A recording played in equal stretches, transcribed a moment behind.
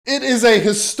It is a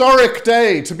historic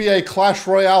day to be a Clash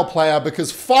Royale player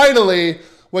because finally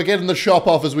we're getting the shop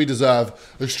off as we deserve.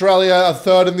 Australia are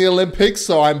third in the Olympics,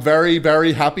 so I'm very,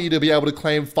 very happy to be able to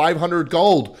claim 500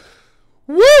 gold.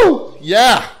 Woo!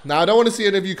 Yeah. Now, I don't want to see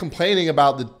any of you complaining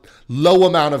about the low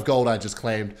amount of gold I just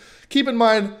claimed. Keep in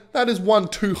mind, that is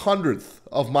 1/200th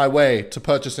of my way to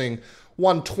purchasing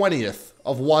 1/20th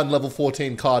of one level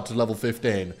 14 card to level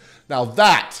 15. Now,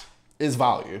 that is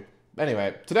value.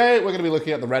 Anyway, today we're going to be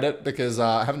looking at the Reddit because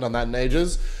I haven't done that in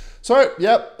ages. So,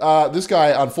 yep, this guy,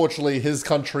 unfortunately, his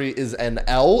country is an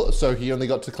L, so he only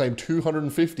got to claim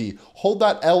 250. Hold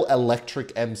that L,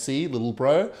 Electric MC, little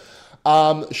bro.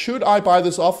 Should I buy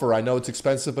this offer? I know it's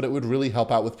expensive, but it would really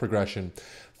help out with progression.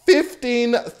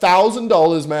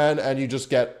 $15,000, man, and you just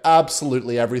get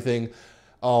absolutely everything.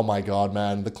 Oh my god,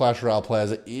 man. The Clash Royale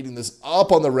players are eating this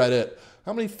up on the Reddit.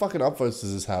 How many fucking upvotes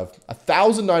does this have?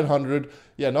 1,900.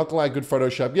 Yeah, not gonna lie, good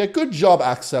Photoshop. Yeah, good job,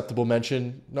 acceptable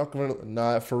mention. Not gonna,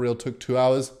 nah, for real, took 2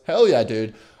 hours. Hell yeah,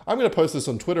 dude. I'm gonna post this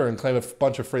on Twitter and claim a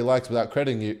bunch of free likes without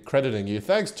crediting you.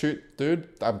 Thanks, dude.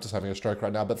 I'm just having a stroke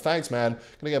right now, but thanks, man.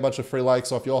 Gonna get a bunch of free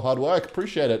likes off your hard work.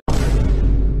 Appreciate it.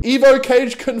 Evo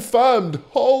cage confirmed.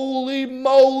 Holy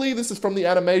moly. This is from the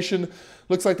animation.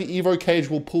 Looks like the Evo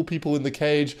cage will pull people in the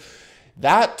cage.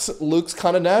 That looks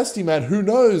kind of nasty, man. Who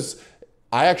knows?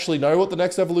 I actually know what the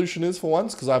next evolution is for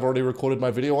once because I've already recorded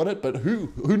my video on it, but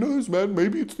who knows, man?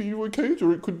 Maybe it's the Evo cage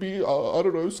or it could be, I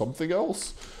don't know, something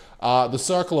else. The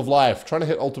Circle of Life. Trying to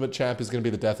hit Ultimate Champ is going to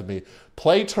be the death of me.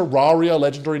 Play Terraria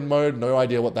Legendary mode. No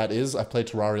idea what that is. I played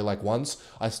Terraria like once.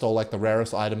 I stole like the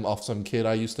rarest item off some kid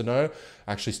I used to know.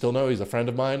 Actually still know. He's a friend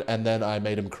of mine. And then I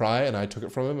made him cry and I took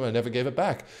it from him and I never gave it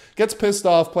back. Gets pissed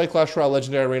off. Play Clash Royale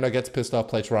Legendary Arena. Gets pissed off.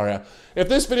 Play Terraria. If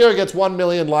this video gets 1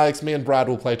 million likes, me and Brad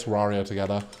will play Terraria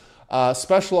together.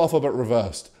 Special offer but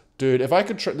reversed. Dude, if I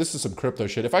could this is some crypto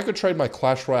shit. If I could trade my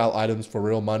Clash Royale items for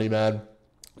real money, man,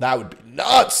 that would be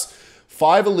nuts.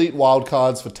 5 elite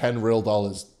wildcards for 10 real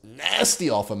dollars. Nasty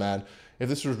offer, man. If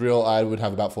this was real, I would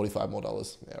have about 45 more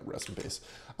dollars. Yeah, rest in peace.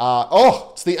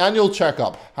 It's the annual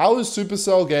checkup. How is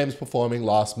Supercell Games performing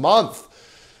last month?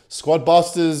 Squad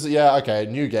Busters, yeah, okay,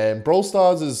 new game. Brawl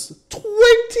Stars is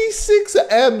 26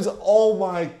 M's. Oh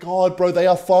my god, bro. They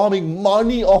are farming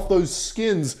money off those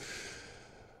skins.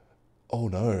 Oh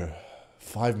no.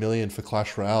 5 million for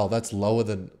Clash Royale. That's lower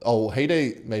than... Oh,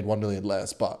 Heyday made 1 million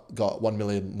less, but got 1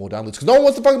 million more downloads because no one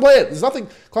wants to fucking play it. There's nothing...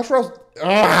 Clash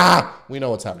Royale... We know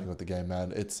what's happening with the game,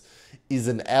 man. Is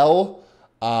an L.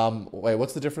 Wait,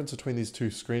 what's the difference between these two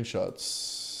screenshots?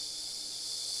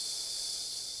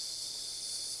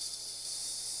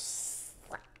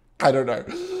 I don't know.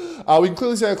 We can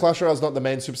clearly say Clash Royale is not the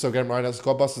main Supercell game right now.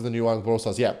 Squad Busters is the new one. Brawl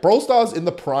Stars. Yeah, Brawl Stars in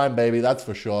the prime, baby. That's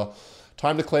for sure.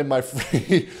 Time to claim my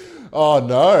free... Oh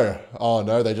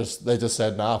no, they just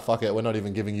said, nah, fuck it, we're not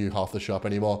even giving you half the shop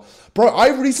anymore. Bro,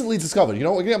 I recently discovered, you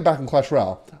know what, we're getting back in Clash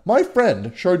Royale. My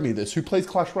friend showed me this, who plays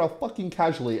Clash Royale fucking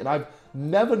casually, and I've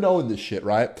never known this shit,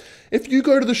 right? If you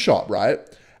go to the shop, right,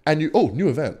 and you, oh, new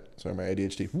event, sorry, my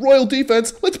ADHD, Royal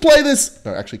Defense, let's play this.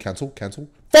 No, actually, cancel,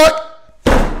 fuck!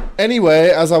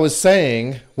 Anyway, as I was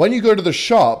saying, when you go to the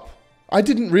shop, I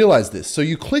didn't realize this, so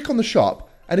you click on the shop,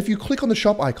 and if you click on the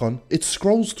shop icon, it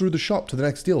scrolls through the shop to the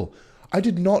next deal. I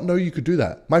did not know you could do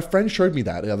that. My friend showed me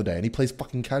that the other day, and he plays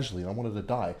fucking casually, and I wanted to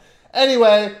die.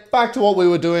 Anyway, back to what we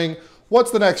were doing.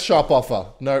 What's the next shop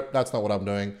offer? Nope, that's not what I'm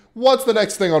doing. What's the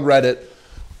next thing on Reddit?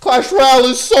 Clash Royale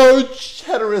is so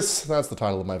generous. That's the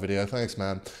title of my video. Thanks,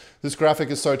 man. This graphic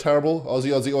is so terrible.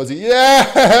 Aussie, Aussie, Aussie.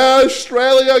 Yeah!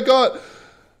 Australia got...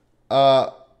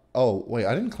 Oh, wait,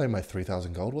 I didn't claim my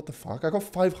 3,000 gold. What the fuck? I got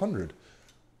 500.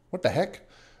 What the heck?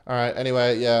 All right,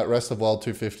 anyway, yeah, rest of world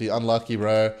 250. Unlucky,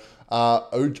 bro.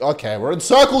 Okay, we're in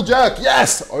Circle Jerk.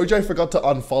 Yes! OJ forgot to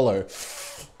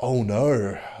unfollow. Oh,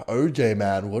 no. OJ,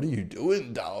 man, what are you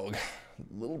doing, dog?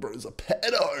 Little bro's a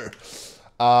pedo.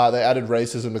 They added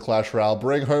racism to Clash Royale.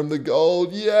 Bring home the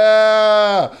gold.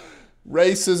 Yeah!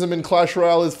 Racism in Clash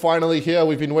Royale is finally here.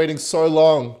 We've been waiting so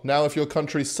long. Now, if your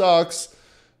country sucks,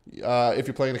 if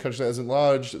you're playing in a country that isn't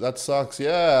large, that sucks.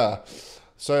 Yeah.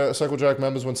 So, Circle Jerk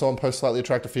members, when someone posts slightly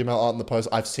attractive female art in the post,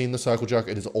 I've seen the Circle Jerk.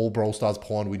 It is all Brawl Stars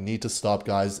porn. We need to stop,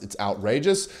 guys. It's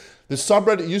outrageous. This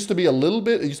subreddit used to be a little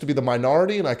bit, it used to be the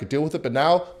minority and I could deal with it, but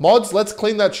now, mods, let's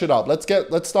clean that shit up. Let's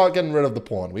start getting rid of the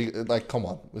porn. Like, come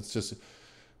on. It's just,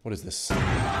 what is this?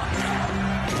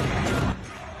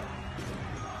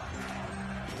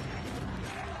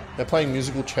 They're playing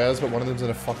musical chairs, but one of them's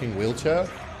in a fucking wheelchair?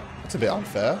 That's a bit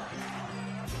unfair.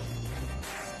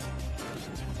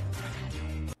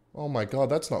 Oh my god,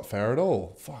 that's not fair at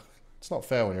all. Fuck. It's not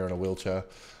fair when you're in a wheelchair.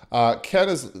 Ken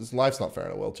is, his life's not fair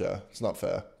in a wheelchair. It's not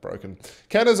fair. Broken.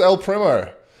 Ken is El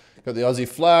Primo. Got the Aussie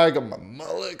flag, got my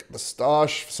mullet,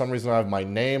 moustache. For some reason I have my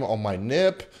name on my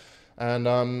nip. And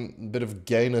a bit of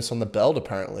gayness on the belt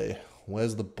apparently.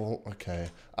 Where's the ball? Okay.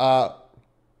 Why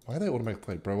are they automatic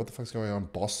plate, bro? What the fuck's going on?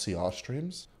 Boss CR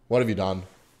streams? What have you done?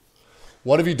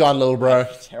 What have you done, little bro?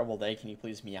 Terrible day. Can you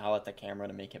please meow at the camera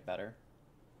to make it better?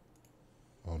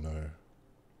 Oh no.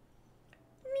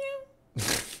 Meow.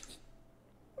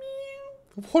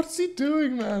 What is he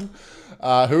doing, man?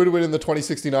 Who would win in the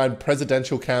 2069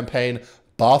 presidential campaign?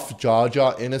 Buff, Jar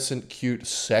Jar, innocent, cute,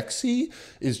 sexy?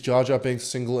 Is Jar Jar being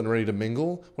single and ready to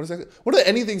mingle? What is that? What do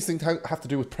any of these things have to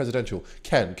do with presidential?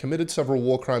 Ken, committed several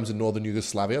war crimes in northern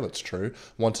Yugoslavia. That's true.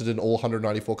 Wanted in all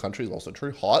 194 countries. Also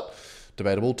true. Hot.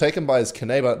 Debatable. Taken by his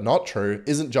Kaneba. Not true.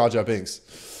 Isn't Jar Jar Binks.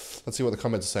 Let's see what the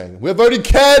comments are saying. We're voting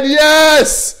Ken.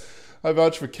 Yes! I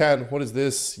vouch for Ken. What is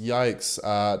this? Yikes.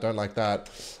 Don't like that.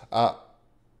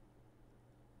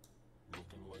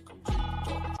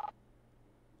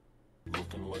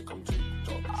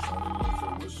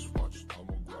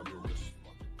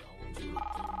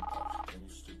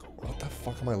 What the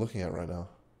fuck am I looking at right now?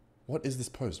 What is this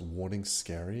post? Warning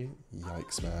scary?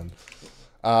 Yikes, man.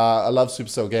 I love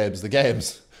Supercell games. The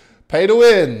games. Pay to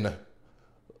win.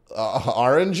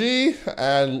 RNG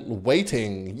and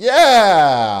waiting.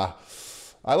 Yeah!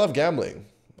 I love gambling.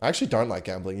 I actually don't like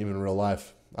gambling even in real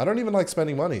life. I don't even like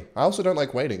spending money. I also don't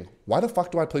like waiting. Why the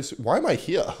fuck do I play... Why am I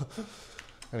here?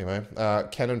 Anyway,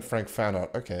 Ken and Frank fan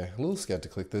art. Okay, a little scared to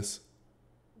click this.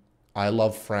 I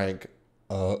love Frank.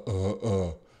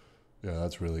 Yeah,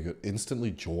 that's really good.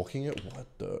 Instantly jorking it? What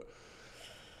the...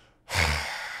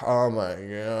 Oh my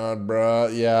god, bro.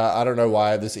 Yeah, I don't know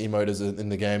why this emote is in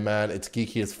the game, man. It's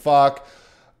geeky as fuck.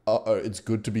 It's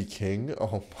good to be king.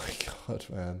 Oh my god,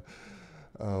 man.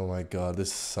 Oh my god,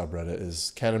 this subreddit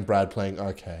is Ken and Brad playing.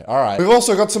 Okay, alright. We've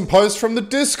also got some posts from the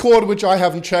Discord, which I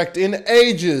haven't checked in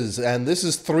ages. And this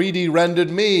is 3D rendered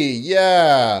me.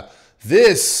 Yeah.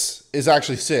 This is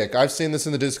actually sick. I've seen this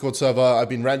in the Discord server. I've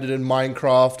been rendered in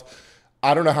Minecraft.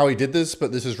 I don't know how he did this,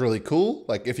 but this is really cool.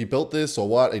 Like, if he built this or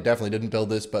what. He definitely didn't build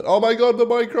this, but oh my god, the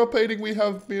Minecraft painting we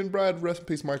have, me and Brad. Rest in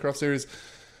peace, Minecraft series.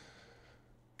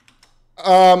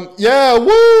 Yeah,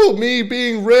 woo! Me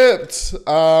being ripped.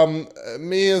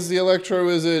 Me as the Electro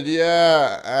Wizard,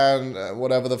 yeah. And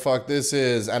whatever the fuck this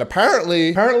is. And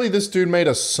apparently this dude made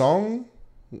a song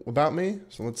about me.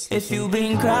 So let's listen. If you've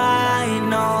been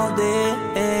crying all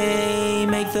day,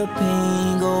 make the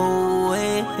pain go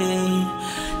away.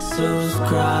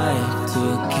 Subscribe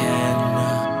to Ken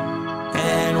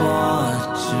and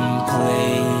watch him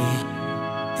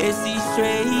play. Is he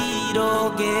straight or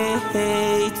gay?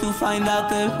 To find out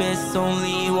there's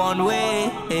only one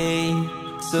way.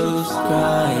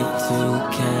 Subscribe to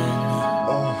Ken.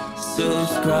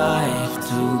 Subscribe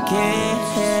to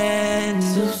Ken.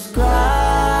 Subscribe.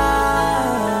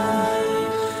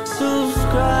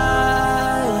 Subscribe.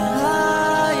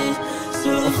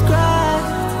 Subscribe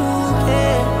to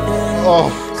Ken. Oh.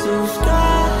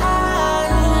 Subscribe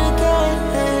to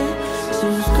Ken.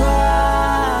 Subscribe.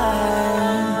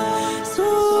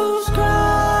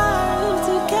 Subscribe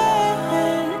to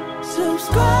Ken.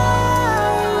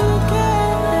 Subscribe to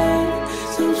Ken.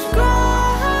 Subscribe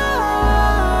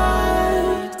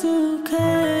to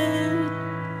Ken.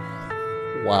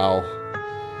 Wow.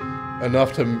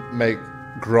 Enough to make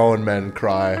grown men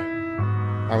cry.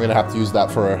 I'm gonna have to use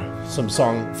that for some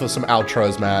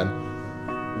outros, man.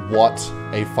 What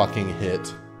a fucking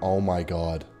hit. Oh my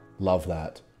god. Love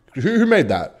that. Who made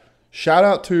that? Shout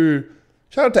out to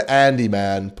Andy,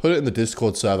 man. Put it in the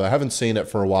Discord server. I haven't seen it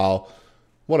for a while.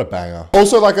 What a banger.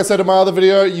 Also, like I said in my other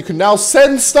video, you can now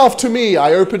send stuff to me.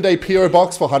 I opened a PO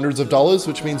box for hundreds of dollars,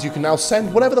 which means you can now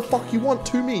send whatever the fuck you want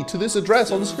to me, to this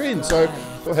address on the screen. So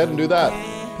go ahead and do that.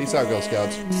 Peace out, Girl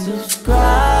Scouts.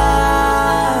 Subscribe.